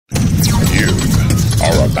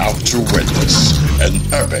are about to witness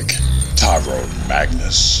an epic Tyrone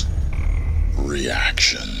Magnus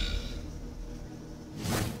reaction.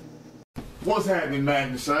 What's happening,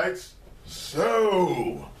 Magnusites?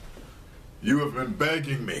 So, you have been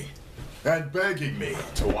begging me and begging me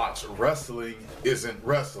to watch Wrestling Isn't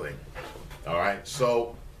Wrestling. Alright,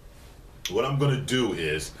 so what I'm going to do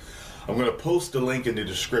is I'm going to post the link in the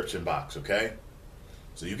description box, okay?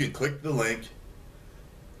 So you can click the link,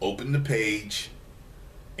 open the page,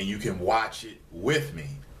 and you can watch it with me.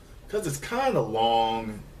 Because it's kind of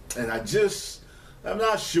long, and I'm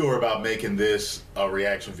not sure about making this a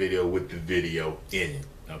reaction video with the video in it,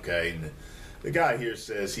 okay? And the guy here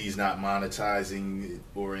says he's not monetizing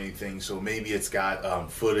or anything, so maybe it's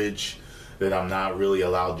got footage that I'm not really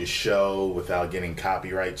allowed to show without getting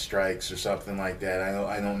copyright strikes or something like that.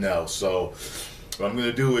 I don't know. So what I'm going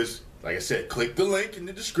to do is, like I said, click the link in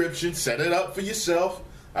the description, set it up for yourself,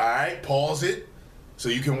 all right? Pause it so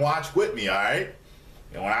you can watch with me, all right?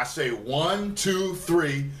 And when I say 1, 2,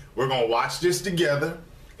 3, we're going to watch this together,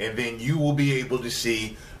 and then you will be able to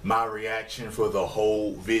see my reaction for the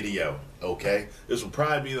whole video, okay? This will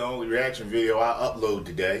probably be the only reaction video I upload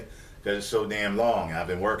today because it's so damn long. I've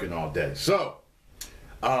been working all day. So,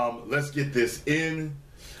 let's get this in,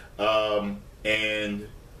 and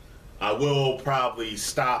I will probably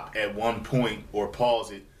stop at one point or pause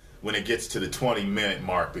it when it gets to the 20-minute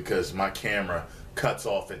mark because my camera cuts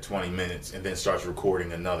off at 20 minutes and then starts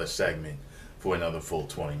recording another segment for another full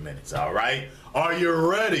 20 minutes. All right? Are you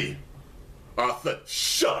ready? I said,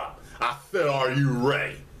 shut up. I said, are you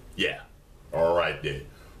ready? Yeah. All right then.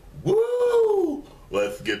 Woo!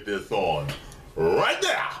 Let's get this on right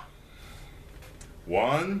now.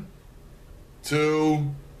 1,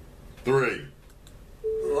 2, 3.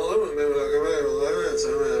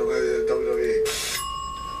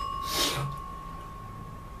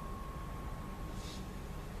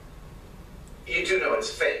 You do know it's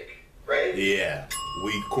fake, right? Yeah,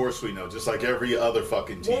 of course we know, just like every other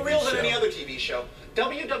fucking TV show. More real than any other TV show.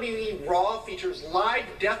 WWE Raw features live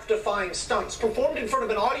death-defying stunts performed in front of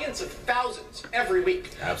an audience of thousands every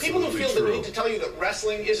week. Absolutely. People who feel true. the need to tell you that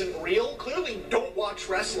wrestling isn't real clearly don't watch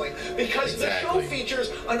wrestling because Exactly. the show features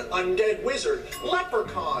an undead wizard,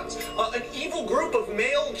 leprechauns, an evil group of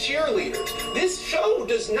male cheerleaders. This show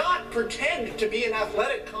does not pretend to be an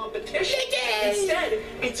athletic competition. Instead,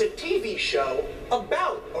 it's a TV show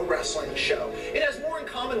about a wrestling show. It has more in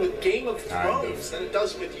common with Game of Thrones than it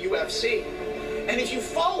does with UFC. And if you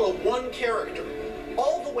follow one character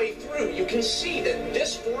all the way through, you can see that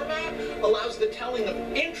this format allows the telling of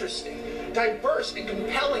interesting, diverse, and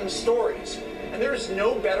compelling stories. And there is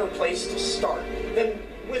no better place to start than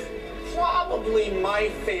with probably my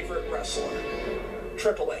favorite wrestler,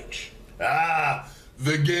 Triple H. Ah,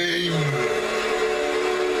 the game.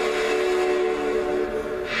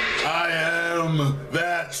 I am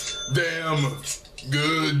that damn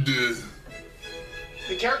good.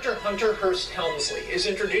 The character Hunter Hearst Helmsley is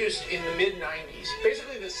introduced in the mid-90s.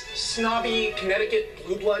 Basically this snobby Connecticut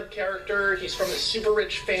blue blood character. He's from a super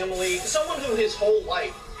rich family. Someone who his whole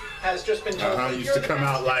life has just been told that used you're to the come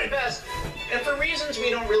best, out like best. And for reasons we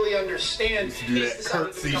don't really understand, he's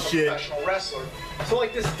decided to become a professional wrestler. So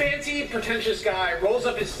like this fancy, pretentious guy rolls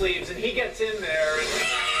up his sleeves and he gets in there and...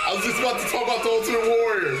 I was just about to talk about the Ultimate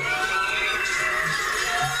Warrior.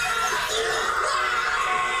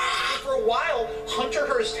 For a while, Hunter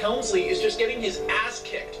Hearst Helmsley is just getting his ass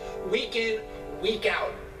kicked week in, week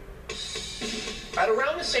out. At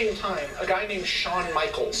around the same time, a guy named Shawn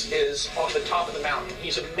Michaels is on the top of the mountain.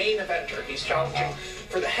 He's a main eventer. He's challenging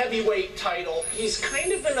for the heavyweight title. He's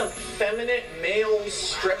kind of an effeminate male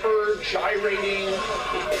stripper, gyrating,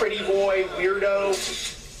 pretty boy,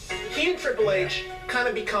 weirdo. He and Triple H kind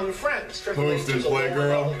of become friends. Triple H is a lower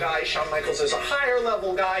level guy. Shawn Michaels is a higher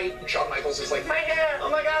level guy. Shawn Michaels is like, my hair, oh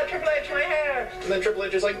my god, Triple H, my hair. And then Triple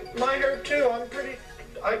H is like, my hair too, I'm pretty.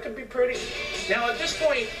 I could be pretty. Now at this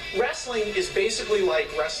point, wrestling is basically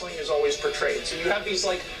like wrestling is always portrayed. So you have these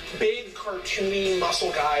like big cartoony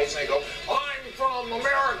muscle guys and they go, I'm from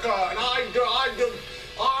America and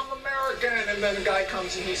I'm American, and then a guy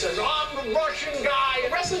comes and he says, I'm the Russian guy.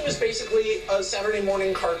 Wrestling is basically a Saturday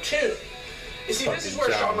morning cartoon. You see, this is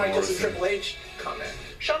where Shawn Michaels and Triple H come in.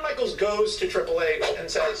 Shawn Michaels goes to Triple H and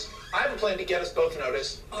says, I have a plan to get us both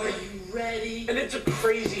noticed. Are you ready? And it's a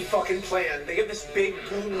crazy fucking plan. They get this big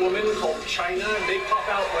goon woman called China, and they pop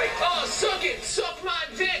out like, oh, suck it, suck my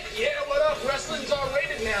dick. Yeah, what up? Wrestling's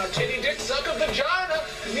R-rated now. Titty dick, suck a vagina.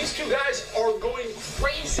 And these two guys are going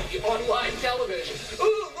crazy on live television.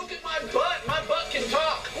 Ooh, look at my butt. My butt can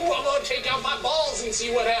talk. Ooh, I'm gonna take out my balls and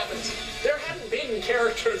see what happens. There hadn't been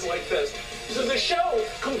characters like this. So the show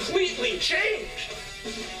completely changed.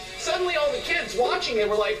 Suddenly all the kids watching it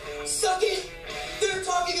were like, suck it! They're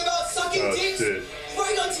talking about sucking dicks shit.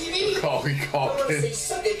 right on TV! Macaulay I want to say Culkin.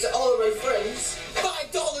 suck it to all of my friends.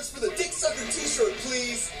 $5 for the Dick Sucker t-shirt,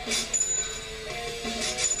 please!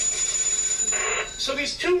 So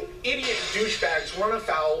these two idiot douchebags run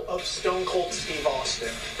afoul of Stone Cold Steve Austin.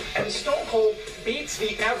 And Stone Cold beats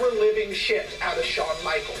the ever-living shit out of Shawn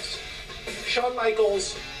Michaels. Shawn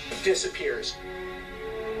Michaels disappears.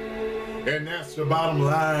 And that's the bottom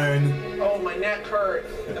line. Oh, my neck hurt,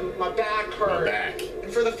 and my back hurt. My back.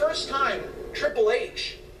 And for the first time, Triple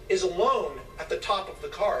H is alone at the top of the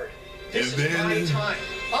card. This And is my then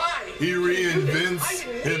time. he reinvents I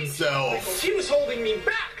didn't need himself. Michaels. He was holding me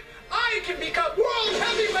back. I can become world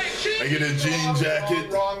heavyweight champion. I get a jean jacket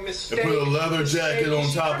Wrong mistake. and put a leather jacket on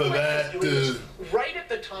top of that. Right at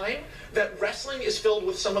the time that wrestling is filled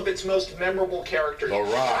with some of its most memorable characters. The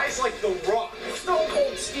Rock. Guys like The Rock, Stone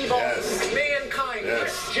Cold Steve Yes. Austin, Mankind, Yes.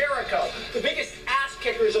 Chris Jericho, the biggest ass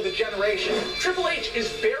kickers of the generation. Triple H is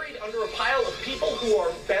buried under a pile of people who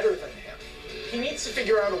are better than him. He needs to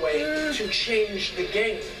figure out a way to change the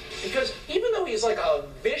game. Because even though he's like a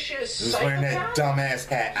vicious He was wearing that psychopath, dumbass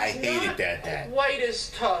hat. I he's hated not that hat. quite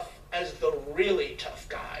as tough as the really tough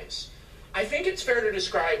guys. I think it's fair to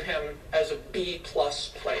describe him as a B-plus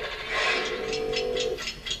player.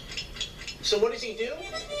 So what does he do?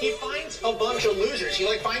 He finds a bunch of losers. He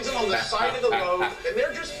finds them on the side of the road, and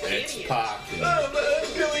they're just idiots. X-Pac. I'm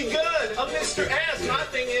Billy Gunn. I'm Mr. Ass. My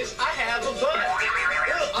thing is, I have a butt.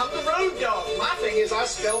 I'm the road dog. My thing is, I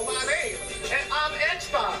spell my name. And I'm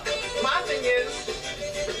X-Pac. My thing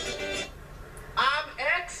is, I'm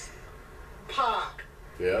X-Pac.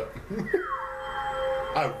 Yep.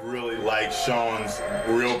 I really like Shawn's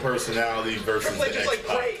real personality versus Triple H the is like,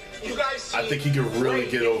 X-Pac. great, you guys seem I think he could really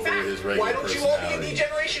great. get In over fact, his regular why don't you all be in personality.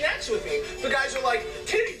 Generation X with me? The guys are like,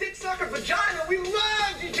 titty, dick, sucker, vagina, we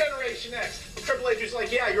love Generation X. Triple H is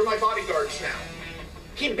like, yeah, you're my bodyguards now.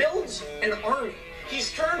 He builds an army.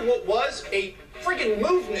 He's turned what was a friggin'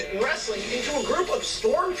 movement in wrestling into a group of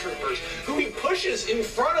stormtroopers who he pushes in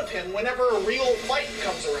front of him whenever a real fight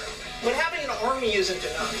comes around. But having an army isn't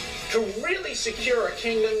enough. To really secure a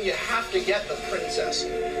kingdom, you have to get the princess.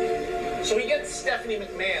 So he gets Stephanie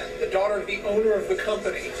McMahon, the daughter of the owner of the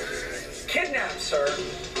company, kidnaps her,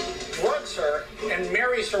 drugs her, and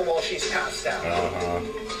marries her while she's passed out.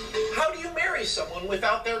 How do you marry someone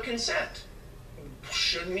without their consent?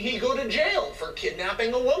 Shouldn't he go to jail for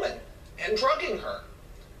kidnapping a woman and drugging her?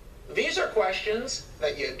 These are questions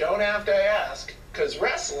that you don't have to ask, because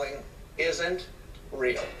wrestling isn't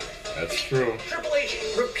real. That's true. Triple H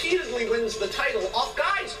repeatedly wins the title off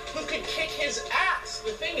guys who could kick his ass.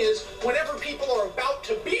 The thing is, whenever people are about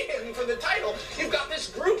to beat him for the title, you've got this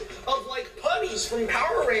group of putties from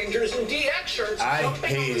Power Rangers and DX shirts I jumping on the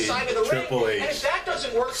hated side of the Triple ring. H And if that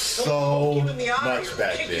doesn't work, so he'll poke you in the eye, much or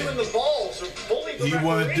back kick then. you in the balls, or bully the He referee.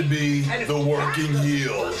 wanted to be And if the working that doesn't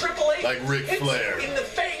heel, work, Triple H like Ric hits Flair. him in the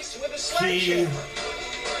face with a He, sledgehammer.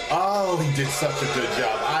 he did such a good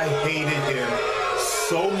job. I hated him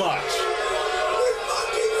so much.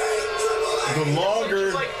 The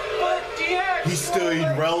longer But DX, he's still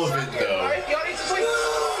irrelevant, though. Right? The audience is like,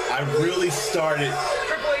 I really started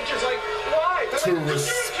Triple H is like, why? They're to like,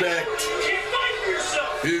 respect you can't fight for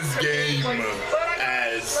yourself. his game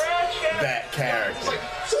as that character.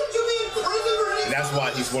 Shouldn't you be in prison or anything? And that's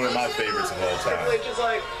why he's one of my favorites of all Triple time. H is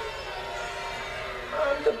like,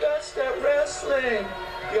 I'm the best at wrestling.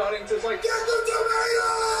 The audience is like, Get the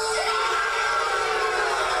tomatoes!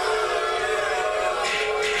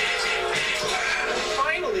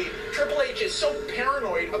 finally, Triple H is so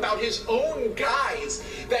paranoid about his own guys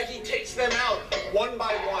that he takes them out one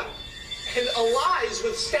by one and allies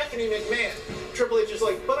with Stephanie McMahon. Triple H is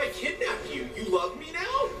like, but I kidnapped you. You love me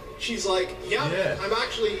now? She's like, yeah.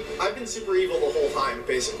 I've been super evil the whole time,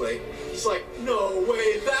 basically. He's like, no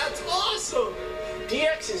way, that's awesome.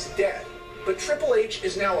 DX is dead, but Triple H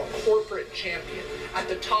is now a corporate champion at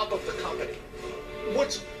the top of the company.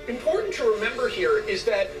 What's important to remember here is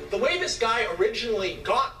that the way this guy originally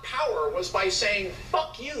got power was by saying,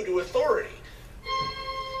 fuck you to authority.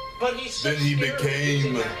 But he's so Then he scared of became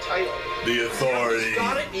losing that title. the Now authority. he's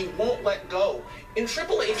got it, he won't let go. In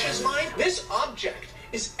Triple H's mind, this object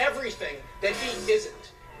is everything that he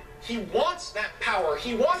isn't. He wants that power.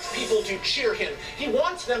 He wants people to cheer him. He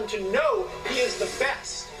wants them to know he is the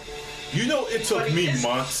best. You know, it took But me he isn't.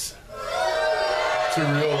 months to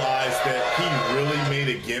realize that he really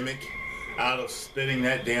made a gimmick out of spitting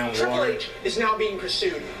that damn Triple water. H is now being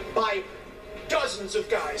pursued by dozens of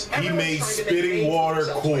guys. He Everyone's made trying to spitting make water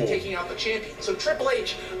themselves cool. by taking out the champion. So Triple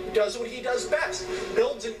H does what he does best: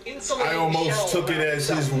 builds an insulating I shell almost took it around as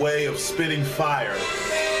himself. his way of spitting fire,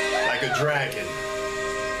 like a dragon.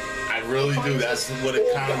 I really do. That's what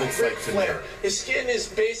it kind of looks like to me. His skin is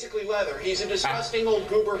basically leather. He's a disgusting old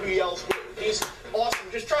goober who yells woo. He's awesome.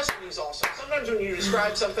 Just trust me, he's awesome. Sometimes when you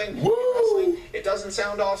describe something in wrestling, it doesn't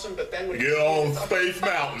sound awesome, but then when Get you on Space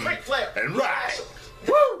Mountain Ric Flair and ride. awesome.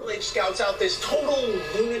 Triple H scouts out this total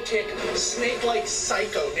lunatic, snake-like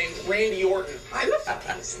psycho named Randy Orton. I'm a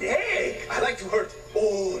fucking snake. I like to hurt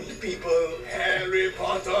old people. Harry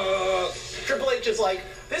Potter. Triple H is like,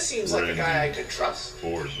 this seems like a guy I could trust.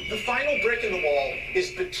 Orton. The final brick in the wall is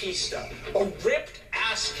Batista, a ripped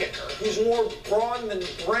ass kicker who's more brawn than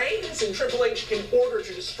brains, and Triple H can order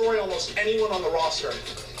to destroy almost anyone on the roster.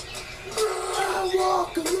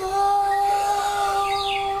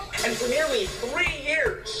 And for nearly 3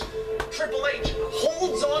 years, Triple H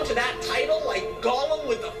holds on to that title like Gollum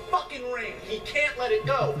with the fucking ring. He can't let it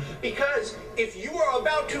go, because if you are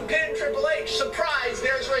about to pin Triple H, surprise,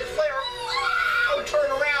 there's Ric Flair. Oh,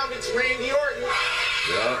 turn around, it's Randy Orton.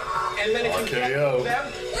 Yeah. And then if you get RKO.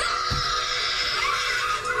 them,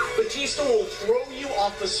 Batista will throw you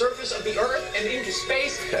off the surface of the earth and into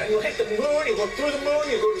space, and you'll hit the moon, you'll go through the moon,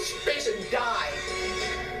 you'll go to space and die.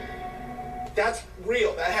 That's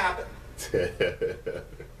real, that happened.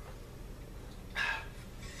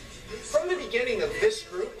 From the beginning of this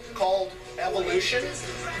group, called Evolution,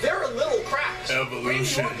 there are little cracks.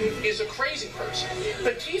 Evolution. Randy Orton is a crazy person.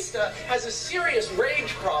 Batista has a serious rage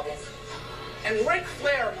problem. And Ric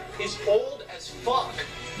Flair is old as fuck.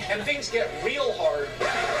 And things get real hard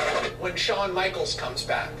when Shawn Michaels comes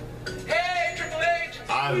back. Hey, Triple H!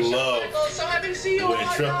 I Shawn love Michaels, so happy to see you. when Oh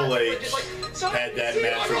my Triple God. H Just like, so had that happy to see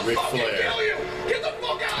you. match I'm with Ric gonna fucking Flair. kill you. Get the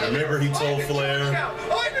fuck out of Remember here. he told I'm in Flair, charge now.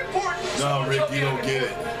 I'm important. "No, Someone Rick, tell me you I'm don't get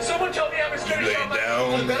important. it. Someone tell me I'm as good You as lay Shawn Michaels."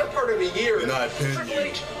 down, For the better part of a year, and I pin Triple you.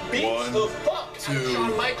 H beats 1, the fuck out of 2,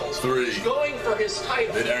 Shawn Michaels. 3. He's going for his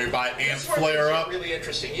title. Then everybody amps This is where Flair things get up. Really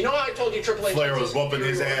interesting. You know how I told you Triple H Flair has was this whooping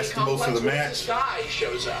his inferiority ass most of the complex? What if match. This guy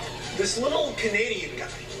shows up. This little Canadian guy.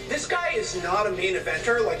 This guy is not a main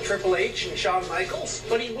eventer like Triple H and Shawn Michaels,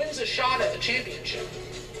 but he wins a shot at the championship.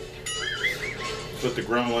 With the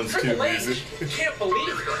Gremlins 2 Triple H music. can't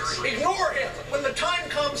believe this. Ignore him. When the time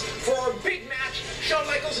comes for our big match, Shawn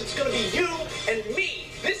Michaels, it's going to be you and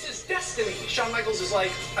me. This is destiny. Shawn Michaels is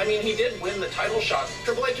like, I mean, he did win the title shot.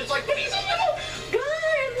 Triple H is like, but he's a little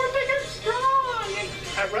guy and we're big and strong. And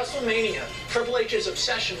at WrestleMania, Triple H's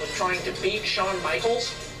obsession with trying to beat Shawn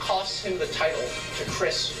Michaels costs him the title to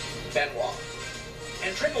Chris Benoit.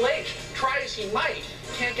 And Triple H, try as he might,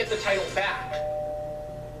 can't get the title back.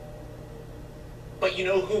 But you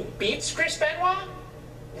know who beats Chris Benoit?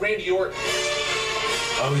 Randy Orton.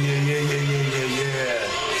 Oh, yeah.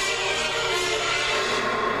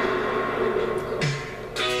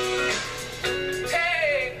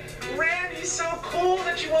 Hey, Randy's so cool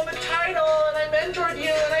that you won the title, and I mentored you,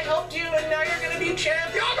 and I helped you, and now you're gonna be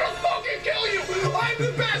champion. I'm gonna fucking kill you! I'm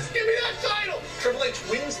the best! Give me that title! Triple H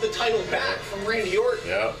wins the title back from Randy Orton.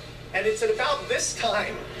 Yep. And it's at about this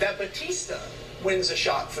time that Batista wins a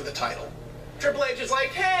shot for the title. Triple H is like,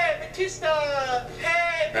 hey, Batista,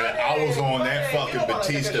 hey, And buddy, I was on that buddy, fucking you don't wanna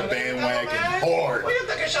take a Batista shot at the bandwagon title, man? hard. Will you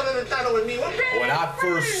take a shot at the title with me? When I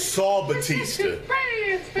first saw Batista,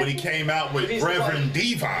 when he came out with Batista's Reverend like,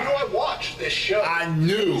 you know, Devon, I watched this show. I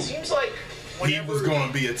knew It seems like he was going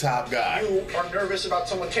to be a top guy. you are nervous about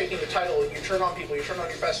someone taking the title, and you turn on people, you turn on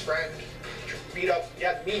your best friend, you beat up,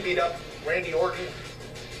 beat up Randy Orton.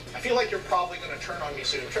 I feel like you're probably going to turn on me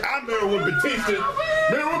soon. I remember when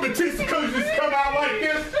Batista could just come out like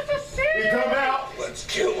this. He come out. Let's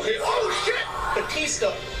kill him. Oh, shit!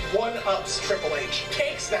 Batista one-ups Triple H,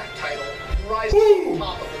 takes that title, and rises to the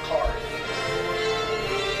top of the card.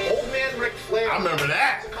 Old man Ric Flair. I remember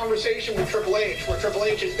that. Has a conversation with Triple H, where Triple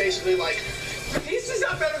H is basically like, Batista's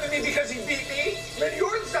not better than me because he beat me. Randy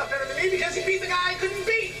Orton's not better than me because he beat the guy I couldn't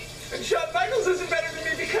beat. And Shawn Michaels isn't better than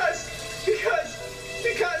me because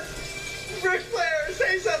Ric Flair,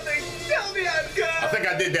 say something. Tell me I'm good. I think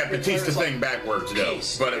I did that Batista thing backwards, though.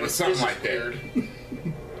 Peace, But it was something this is like that. weird.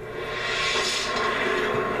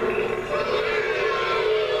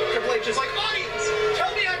 Triple H is like, audience,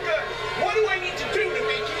 tell me I'm good. What do I need to do to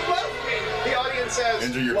make you love me? The audience says,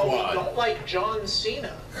 Injure your well, quad. we don't like John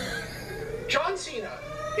Cena. John Cena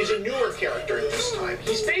is a newer character at this time.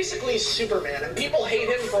 He's basically Superman, and people hate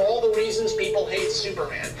him for all the reasons people hate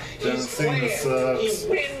Superman. He's bland. He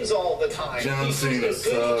wins all the time. He's just a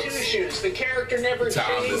goody two-shoes. The character never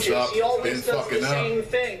changes. He always does the same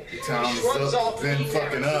thing. He shrugs off the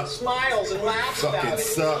and smiles and laughs about it.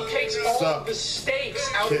 He takes all of the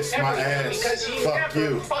stakes out of everything because he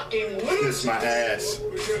never fucking loses. Kiss my ass.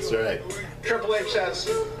 That's right. Triple H says,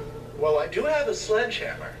 well, I do have a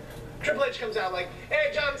sledgehammer. Triple H comes out like,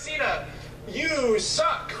 hey, John Cena, you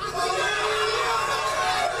suck.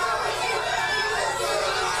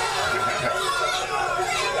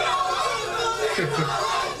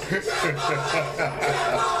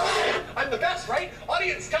 I'm the best, right?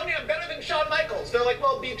 Audience, tell me I'm better than Shawn Michaels. They're like,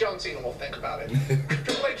 well, beat John Cena, we'll think about it.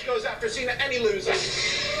 Triple H goes after Cena and he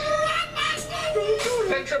loses.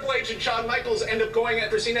 Then Triple H and Shawn Michaels end up going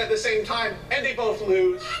after Cena at the same time, and they both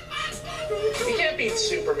lose. He can't beat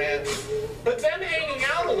Superman. But them hanging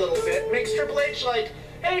out a little bit makes Triple H like,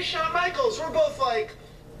 hey, Shawn Michaels, we're both like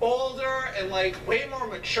older and like way more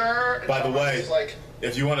mature. And by the way, like,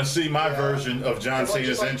 if you want to see my version of John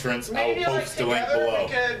Cena's entrance, I will post the link below.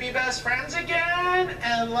 We could be best friends again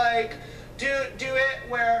and like do it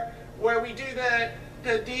where we do the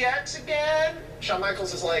DX again. Shawn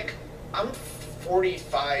Michaels is like, I'm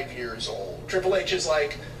 45 years old. Triple H is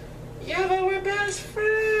like, yeah, but we're best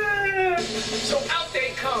friends. So out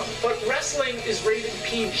they come, but wrestling is rated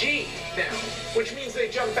PG now, which means they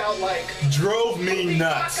jump out like, drove me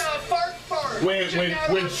nuts. Fart, fart. When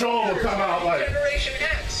Shawn would come out like Generation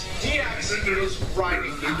X, DX is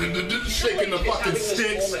riding, shaking the fucking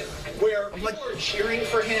sticks. Where people are cheering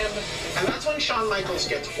for him, and that's when Shawn Michaels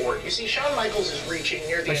gets bored. You see, Shawn Michaels is reaching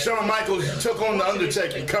near the end. Shawn Michaels took on the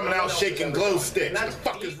Undertaker, coming out shaking glow sticks. What the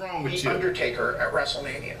fuck is wrong with you? The Undertaker at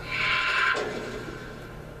WrestleMania.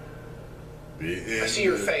 I see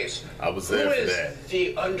your face. I was there for that. Who is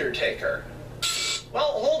the Undertaker? Well,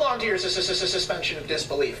 hold on to your suspension of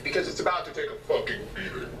disbelief, because it's about to take a fucking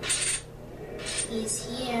beating. He's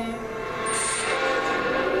here.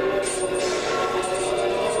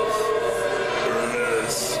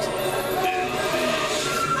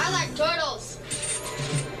 I like turtles.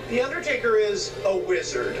 The Undertaker is a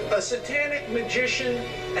wizard, a satanic magician,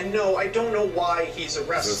 and no, I don't know why he's a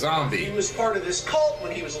wrestler. He's a zombie. He was part of this cult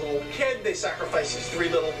when he was a little kid. They sacrificed his 3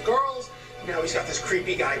 little girls. Now he's got this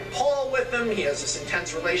creepy guy Paul with him. He has this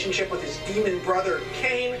intense relationship with his demon brother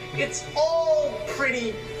Kane. It's all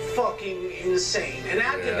pretty fucking insane. And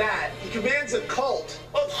after that, he commands a cult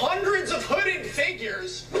of hundreds of hooded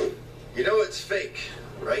figures. You know it's fake,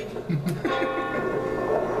 right?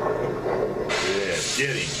 Yeah,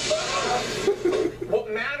 get him. What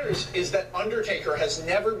matters is that Undertaker has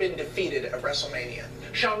never been defeated at WrestleMania.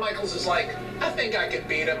 Shawn Michaels is like, I think I could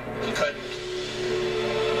beat him. He couldn't.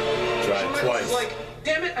 Tried twice. Like,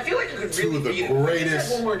 damn it, I feel like I could really beat him. Two of the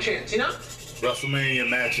greatest one more chance, you know? WrestleMania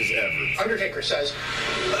matches ever. Undertaker says,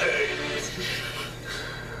 hey.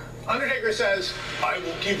 Undertaker says, I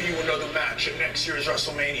will give you another match at next year's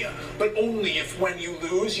WrestleMania, but only if when you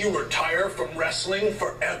lose, you retire from wrestling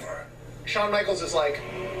forever. Shawn Michaels is like,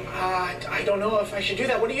 I don't know if I should do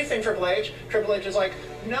that. What do you think, Triple H? Triple H is like,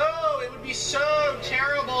 no, it would be so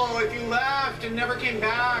terrible if you left and never came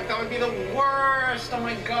back. That would be the worst. Oh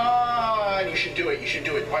my God. You should do it. You should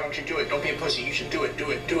do it. Why don't you do it? Don't be a pussy. You should do it.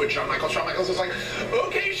 Do it. Do it. Shawn Michaels is like,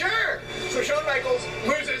 okay, sure. So Shawn Michaels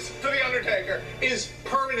loses to The Undertaker, is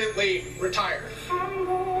permanently retired.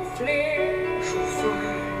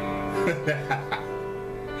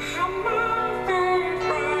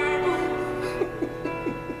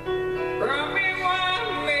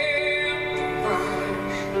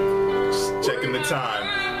 Checking the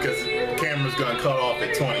time, because the camera's gonna cut off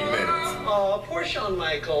at 20 minutes. Oh, poor Shawn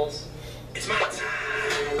Michaels. It's my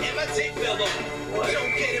time, and my dick fell off.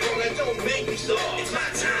 Don't get it wrong, I don't make you so. It's my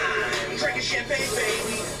time, drinking champagne,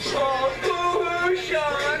 baby. Oh, boo-hoo,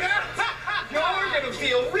 Shawn. You're gonna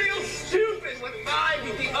feel real stupid when I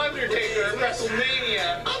beat The Undertaker at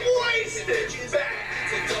WrestleMania. I'm wasted. Bad.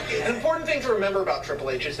 An important thing to remember about Triple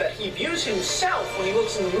H is that he views himself, when he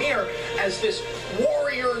looks in the mirror, as this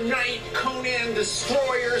warrior knight, Conan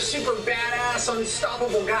destroyer, super badass,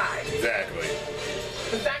 unstoppable guy. Exactly.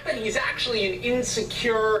 The fact that he's actually an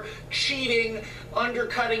insecure, cheating,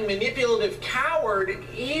 undercutting, manipulative coward,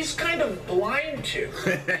 he's kind of blind to.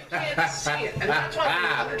 He can't see it. And that's why when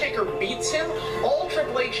The Undertaker beats him, all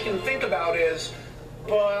Triple H can think about is,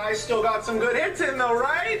 but I still got some good hits in though,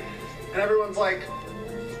 right? And everyone's like,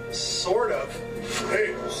 sort of.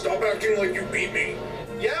 Hey, stop acting like you beat me.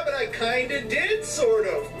 Yeah, but I kinda did, sort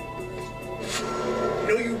of.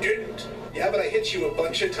 No, you didn't. Yeah, Yeah, but I hit you a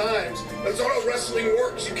bunch of times. That's not how wrestling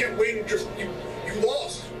works. You can't win, you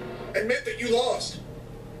lost. Admit that you lost.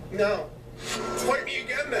 No. Fight me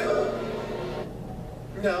again then.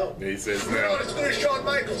 No. He says You're no. not as good as Shawn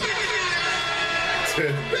Michaels.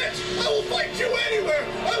 Bitch, I will fight you anywhere.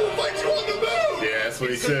 I will fight you on the moon. Yeah, that's what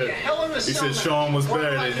he said. Hell in the He cell said match. Shawn was better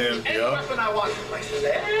than Any him. Yep. weapon I want. Like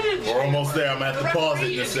that. We're almost there. I'm gonna have to pause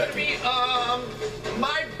it in a It's gonna second. be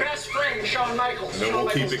my best friend, Shawn Michaels. Then Shawn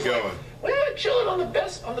we'll keep Michaels it is going. Well, chill it on the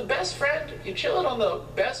best friend. You chill it on the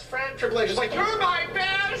best friend. Triple H is like, you're my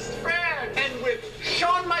best friend. And with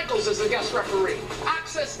Shawn Michaels as the guest referee,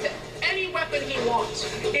 access to any weapon he wants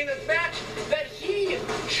in a match that he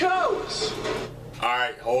chose. All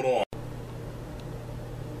right, hold on.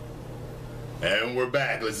 And we're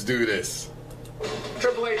back. Let's do this.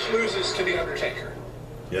 Triple H loses to The Undertaker.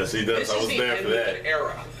 Yes, he does. This I is was the there end for of that. an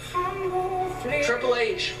era. Triple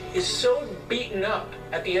H is so beaten up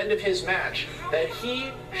at the end of his match that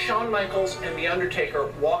he, Shawn Michaels, and The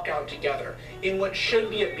Undertaker walk out together in what should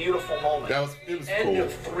be a beautiful moment. It was End cool.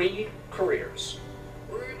 of 3 careers.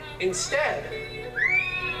 Instead,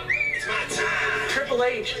 It's my time. Triple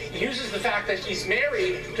H uses the fact that he's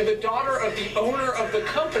married to the daughter of the owner of the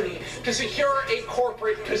company to secure a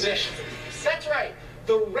corporate position. That's right.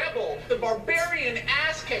 The rebel, the barbarian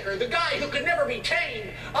ass kicker, the guy who could never be tamed.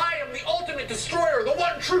 I am the ultimate destroyer, the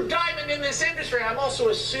one true diamond in this industry. I'm also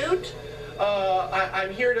a suit. I'm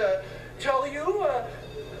here to tell you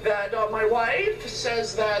that my wife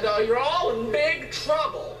says that you're all in big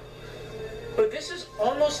trouble. But this is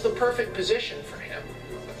almost the perfect position for him.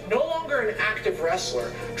 No longer an active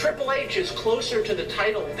wrestler, Triple H is closer to the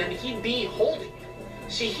title than he'd be holding it.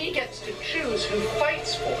 See, he gets to choose who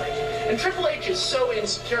fights for it. And Triple H is so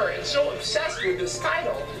insecure and so obsessed with this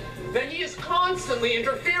title that he is constantly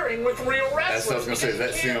interfering with real wrestling. That's what I was gonna say, because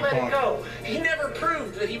that's he can't CM let it Punk. go. He never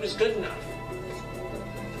proved that he was good enough.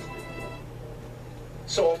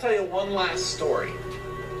 So I'll tell you one last story.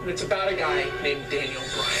 And it's about a guy named Daniel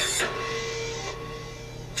Bryan.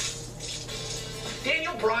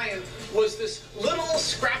 Daniel Bryan was this little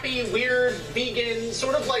scrappy, weird, vegan,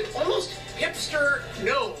 sort of like almost hipster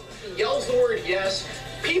gnome. He yells the word yes.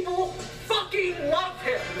 People fucking love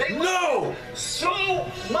him. They love him so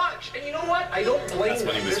much. And you know what? I don't blame That's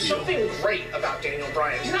when them. he was There's heel. something great about Daniel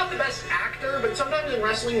Bryan. He's not the best actor, but sometimes in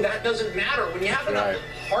wrestling that doesn't matter. When you have enough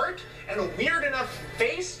Right. heart and a weird enough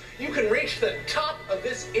face, you can reach the top of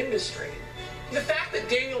this industry. The fact that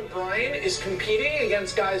Daniel Bryan is competing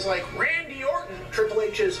against guys like Randy Orton, Triple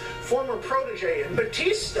H's former protege, and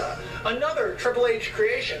Batista, another Triple H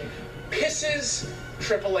creation, pisses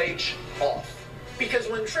Triple H off. Because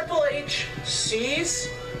when Triple H sees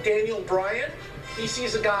Daniel Bryan, he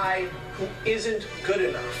sees a guy who isn't good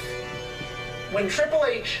enough. When Triple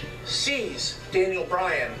H sees Daniel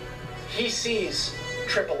Bryan, he sees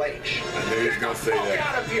Triple H. I knew he was gonna say Get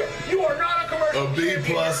that. out of here! You are not a commercial A B+ champion.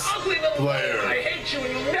 You're an ugly little player. I hate you, and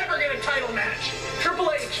you'll never get a title match.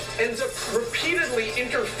 Triple H ends up repeatedly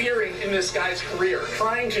interfering in this guy's career,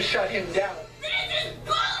 trying to shut him down. This is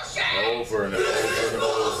bullshit. Over and over and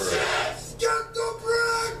over. Get the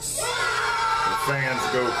bricks! The fans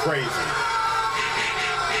go crazy.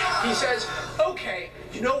 He says, okay,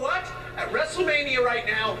 you know what? At WrestleMania right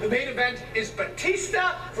now, the main event is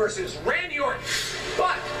Batista versus Randy Orton.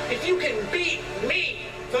 But if you can beat me,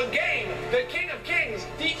 the game, the King of Kings,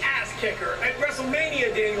 the ass kicker, at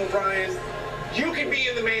WrestleMania, Daniel Bryan, you can be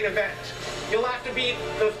in the main event. You'll have to beat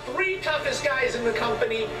the 3 toughest guys in the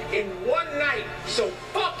company in one night. So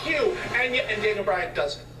fuck you. And Daniel Bryan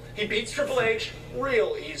does it. He beats Triple H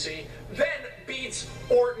real easy, then beats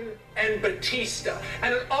Orton and Batista.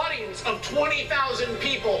 And an audience of 20,000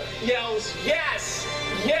 people yells, yes,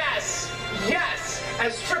 yes, yes,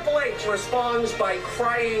 as Triple H responds by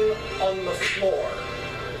crying on the floor.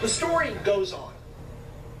 The story goes on.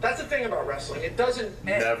 That's the thing about wrestling. It doesn't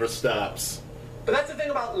end. Never stops. But that's the thing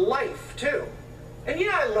about life, too. And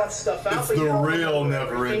yeah, I left stuff out. It's but you the don't real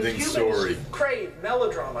remember everything. never-ending Humans story. crave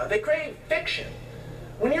melodrama. They crave fiction.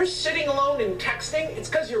 When you're sitting alone and texting, it's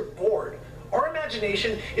because you're bored. Our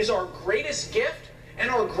imagination is our greatest gift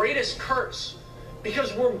and our greatest curse.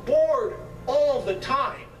 Because we're bored all the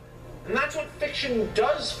time. And that's what fiction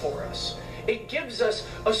does for us. It gives us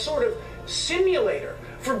a sort of simulator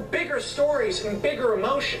for bigger stories and bigger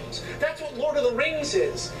emotions. That's what Lord of the Rings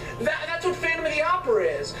is. That's what Phantom of the Opera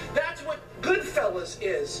is. That's what Goodfellas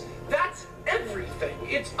is. That's everything.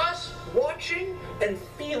 It's us watching and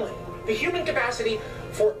feeling. The human capacity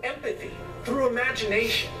for empathy through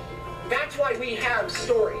imagination. That's why we have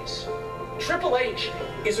stories. Triple H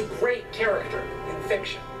is a great character in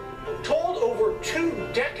fiction, told over 2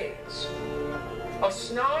 decades. A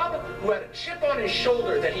snob who had a chip on his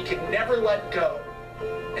shoulder that he could never let go.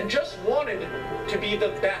 And just wanted to be the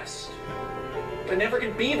best. But never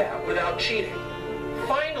could be that without cheating.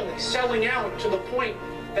 Finally selling out to the point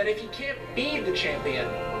that if he can't be the champion,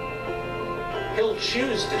 he'll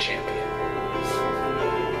choose the champion.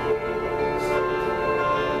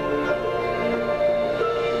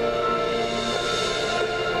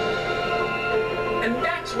 And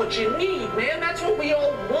that's what you need, man. That's what we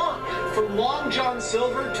all want. From Long John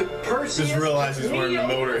Silver to Perseus, Just realized he's wearing the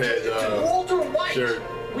Motorhead to Walter White. shirt.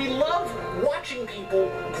 We love watching people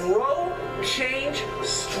grow, change,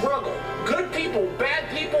 struggle. Good people, bad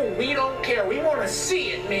people, we don't care. We want to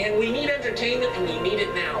see it, man. We need entertainment and we need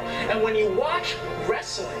it now. And when you watch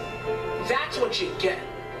wrestling, that's what you get.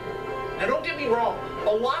 Now don't get me wrong,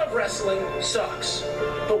 a lot of wrestling sucks.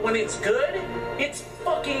 But when it's good, it's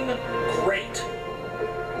fucking great.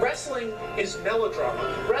 Wrestling is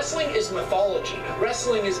melodrama. Wrestling is mythology.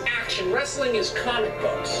 Wrestling is action. Wrestling is comic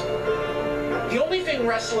books. The only thing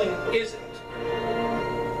wrestling isn't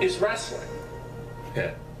is wrestling.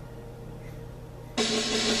 Yeah.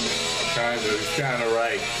 Kind of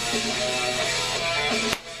right.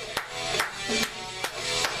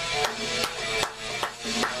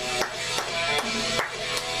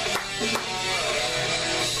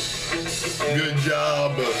 Good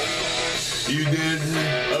job. You did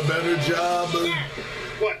a better job. Dad,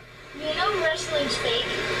 What? you know wrestling's fake?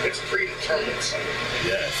 It's predetermined, son.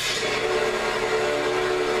 Yes.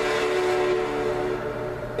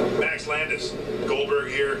 Max Landis,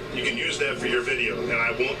 Goldberg here. You can use that for your video, and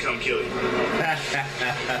I won't come kill you.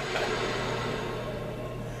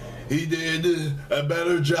 He did a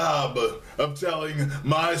better job of telling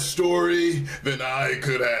my story than I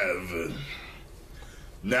could have.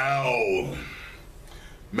 Now,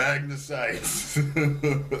 Magnusites.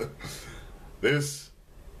 This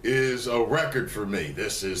is a record for me.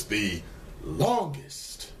 This is the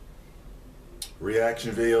longest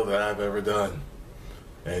reaction video that I've ever done.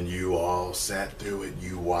 And you all sat through it,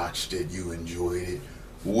 you watched it, you enjoyed it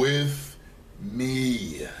with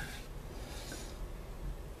me.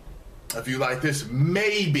 If you like this,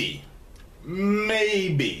 maybe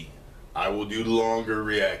I will do longer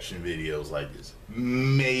reaction videos like this.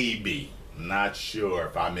 Maybe. Not sure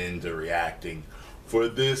if I'm into reacting for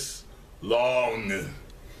this long.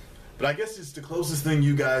 But I guess it's the closest thing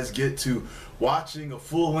you guys get to watching a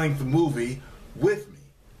full-length movie with me.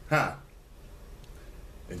 Huh?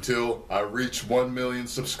 Until I reach 1 million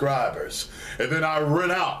subscribers. And then I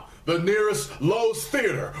rent out the nearest Lowe's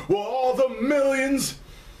theater where all the millions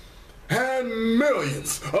and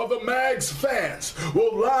millions of the Mags fans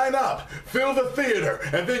will line up, fill the theater,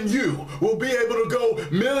 and then you will be able to go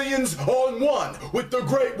millions on one with the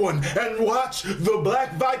great one and watch the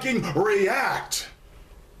Black Viking react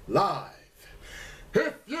live.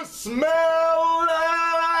 If you smell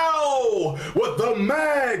now what the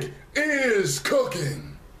Mag is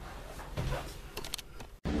cooking.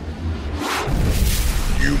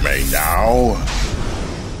 You may now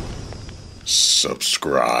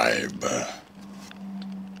subscribe.